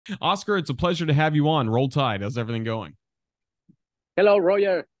Oscar, it's a pleasure to have you on. Roll Tide. How's everything going? Hello,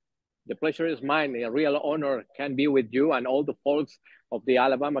 Roger. The pleasure is mine. A real honor can be with you and all the folks of the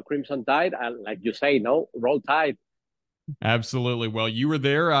Alabama Crimson Tide. And like you say, no, roll tide. Absolutely. Well, you were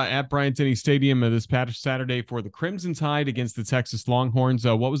there at Bryant-Denny Stadium this past Saturday for the Crimson Tide against the Texas Longhorns.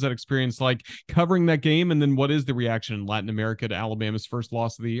 What was that experience like covering that game? And then what is the reaction in Latin America to Alabama's first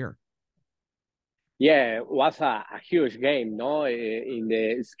loss of the year? Yeah, it was a huge game. No, in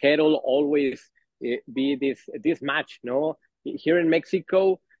the schedule always be this match. No, here in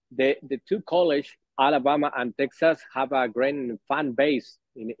Mexico, the two college, Alabama and Texas, have a great fan base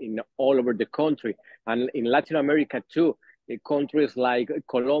in all over the country, and in Latin America too. Countries like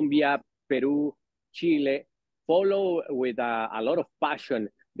Colombia, Peru, Chile follow with a lot of passion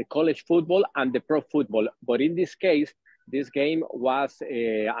the college football and the pro football. But in this case, this game was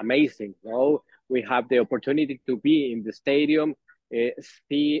amazing. No, we have the opportunity to be in the stadium,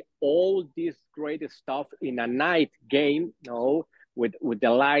 see all this great stuff in a night game, with the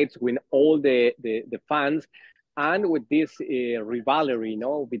lights, with all the fans, and with this rivalry,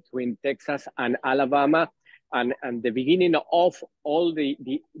 between Texas and Alabama. And the beginning of all the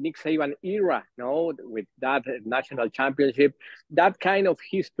Nick Saban era, with that national championship, that kind of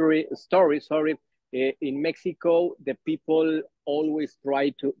story, in Mexico, the people always try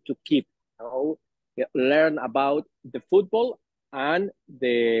to keep, know, learn about the football and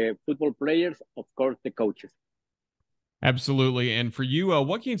the football players, of course, the coaches. Absolutely. And for you,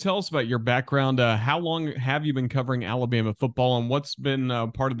 what can you tell us about your background? How long have you been covering Alabama football, and what's been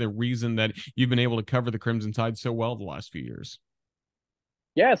part of the reason that you've been able to cover the Crimson Tide so well the last few years?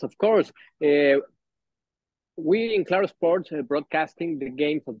 Yes, of course. We in Claro Sports broadcasting the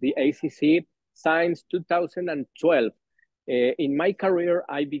games of the ACC since 2012. In my career,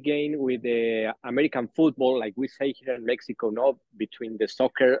 I began with American football, like we say here in Mexico, no, between the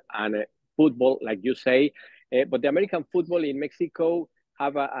soccer and football, like you say. But the American football in Mexico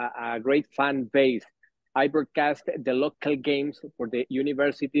have a great fan base. I broadcast the local games for the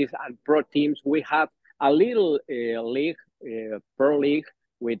universities and pro teams. We have a little league, pro league,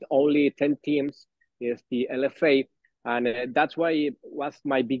 with only 10 teams, is the LFA. And that's why it was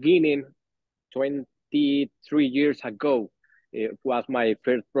my beginning 23 years ago. It was my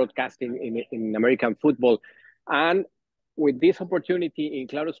first broadcasting in American football. And with this opportunity in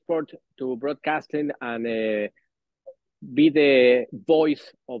Claro Sport to broadcasting and be the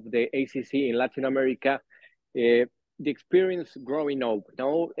voice of the ACC in Latin America, the experience growing up.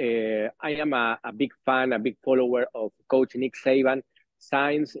 I am a big fan, a big follower of Coach Nick Saban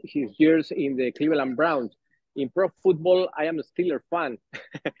since his years in the Cleveland Browns. In pro football, I am a Steeler fan.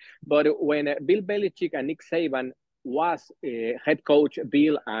 But when Bill Belichick and Nick Saban was head coach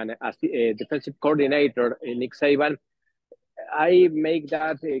Bill and as defensive coordinator Nick Saban, I make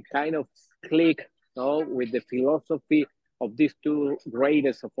that kind of click, with the philosophy of these two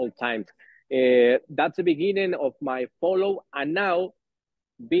greatest of all time. That's the beginning of my follow, and now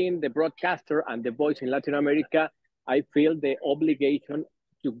being the broadcaster and the voice in Latin America, I feel the obligation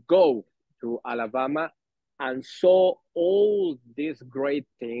to go to Alabama and saw all these great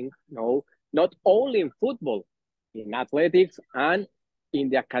things, not only in football, in athletics and in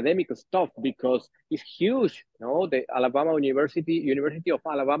the academic stuff, because it's huge. The Alabama University of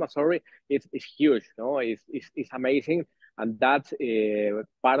Alabama, sorry, it's huge. It's amazing, and that's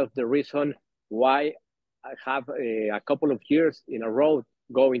part of the reason why I have a couple of years in a row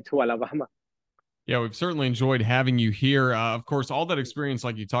going to Alabama. Yeah, we've certainly enjoyed having you here. Of course, all that experience,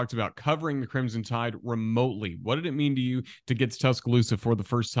 like you talked about, covering the Crimson Tide remotely. What did it mean to you to get to Tuscaloosa for the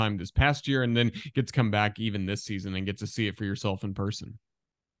first time this past year and then get to come back even this season and get to see it for yourself in person?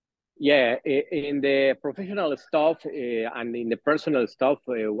 Yeah, in the professional stuff and in the personal stuff,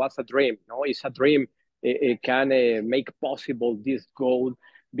 was a dream. No, it's a dream. It can make possible this goal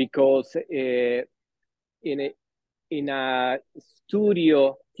because in a in a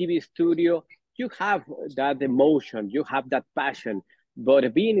studio, TV studio, you have that emotion, you have that passion,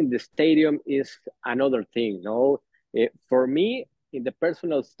 but being in the stadium is another thing. No, for me, in the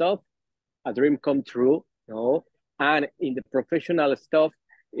personal stuff, a dream come true. No, and in the professional stuff,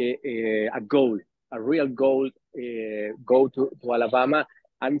 a goal, a real goal. Go to Alabama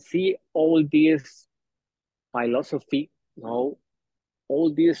and see all this philosophy. No,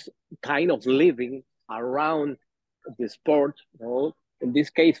 all this kind of living around the sport, in this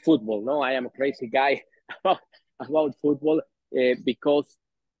case, football. No, I am a crazy guy about football because,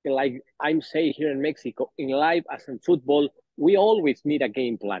 like I'm saying here in Mexico, in life as in football, we always need a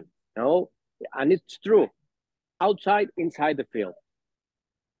game plan, no? And it's true, outside, inside the field.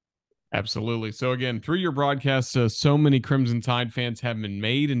 Absolutely. So again, through your broadcast, so many Crimson Tide fans have been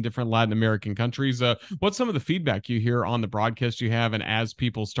made in different Latin American countries. What's some of the feedback you hear on the broadcast you have, and as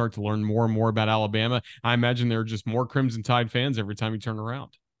people start to learn more and more about Alabama, I imagine there are just more Crimson Tide fans every time you turn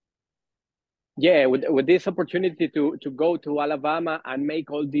around. Yeah, with this opportunity to go to Alabama and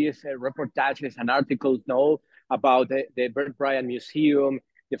make all these reportages and articles know about the Bert Bryant Museum,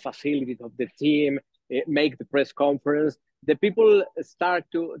 the facilities of the team, make the press conference, the people start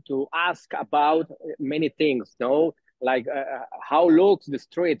to ask about many things, no? Like how looks the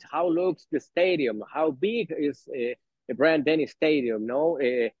streets, how looks the stadium, how big is Bryant Denny Stadium, no?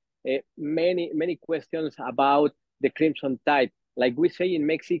 Many questions about the Crimson Tide, like we say in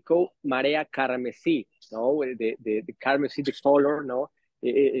Mexico, marea carmesí, no? The carmesí, the color, no?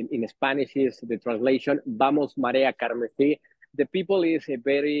 In Spanish is the translation, vamos marea carmesí. The people is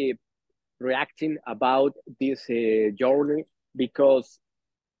very reacting about this journey because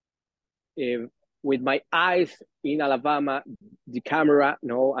uh, with my eyes in Alabama, the camera,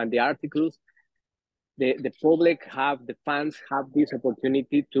 no, and the articles, the public have, the fans have this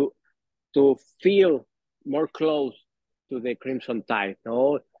opportunity to feel more close to the Crimson Tide.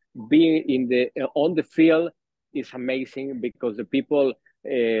 No, being in the on the field is amazing because the people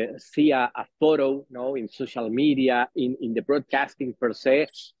see a photo, no, in social media, in the broadcasting per se,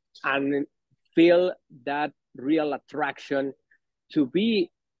 and feel that real attraction to be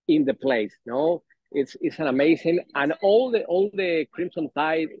in the place. No, it's an amazing, and all the Crimson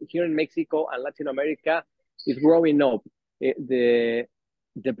Tide here in Mexico and Latin America is growing up. The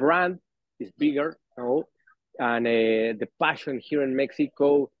brand is bigger, no? And the passion here in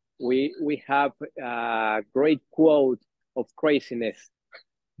Mexico, we have a great quote of craziness.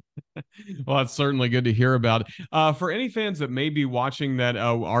 Well, that's certainly good to hear about. For any fans that may be watching that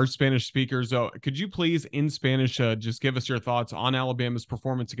are Spanish speakers, could you please, in Spanish, just give us your thoughts on Alabama's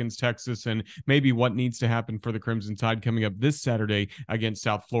performance against Texas and maybe what needs to happen for the Crimson Tide coming up this Saturday against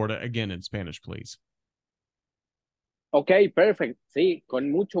South Florida? Again, in Spanish, please. Ok, perfecto. Sí,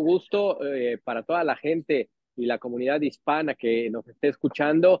 con mucho gusto para toda la gente y la comunidad hispana que nos esté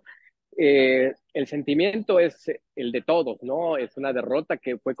escuchando. El sentimiento es el de todos, ¿no? Es una derrota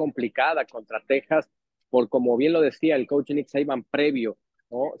que fue complicada contra Texas, por como bien lo decía el coach Nick Saban previo,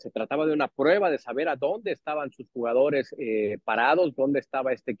 ¿no? Se trataba de una prueba de saber a dónde estaban sus jugadores parados, dónde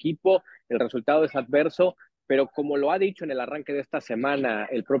estaba este equipo. El resultado es adverso, pero como lo ha dicho en el arranque de esta semana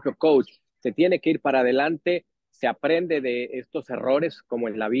el propio coach, se tiene que ir para adelante, se aprende de estos errores como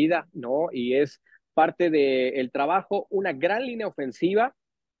en la vida, ¿no? Y es parte del trabajo, una gran línea ofensiva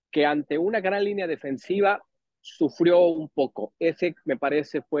que ante una gran línea defensiva sufrió un poco. Ese me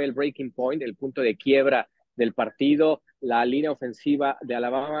parece fue el breaking point, el punto de quiebra del partido, la línea ofensiva de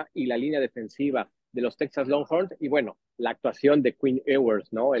Alabama y la línea defensiva de los Texas Longhorns. Y bueno, la actuación de Quinn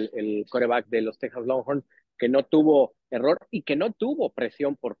Ewers, ¿no? El quarterback de los Texas Longhorns, que no tuvo error y que no tuvo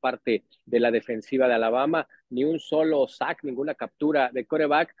presión por parte de la defensiva de Alabama, ni un solo sack, ninguna captura de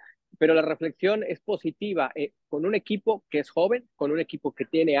quarterback, pero la reflexión es positiva, con un equipo que es joven, con un equipo que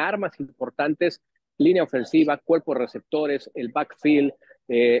tiene armas importantes, línea ofensiva, cuerpos receptores, el backfield,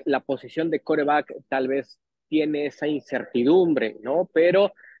 la posición de quarterback tal vez tiene esa incertidumbre, ¿no?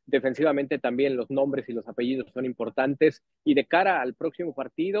 Pero defensivamente también los nombres y los apellidos son importantes y de cara al próximo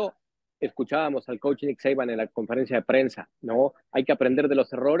partido escuchábamos al coach Nick Saban en la conferencia de prensa, ¿no? Hay que aprender de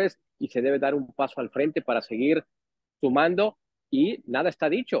los errores y se debe dar un paso al frente para seguir sumando y nada está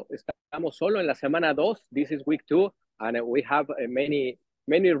dicho. Estamos solo en la semana 2. This is week 2 and we have many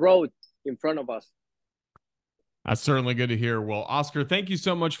roads in front of us. That's certainly good to hear. Well, Oscar, thank you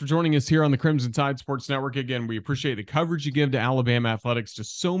so much for joining us here on the Crimson Tide Sports Network. Again, we appreciate the coverage you give to Alabama athletics to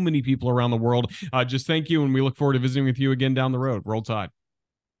so many people around the world. Just thank you, and we look forward to visiting with you again down the road. Roll Tide.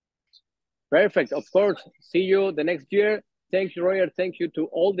 Perfect. Of course. See you the next year. Thank you, Royer. Thank you to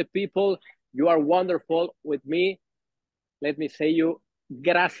all the people. You are wonderful with me. Let me say you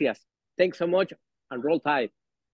gracias. Thanks so much and Roll Tide.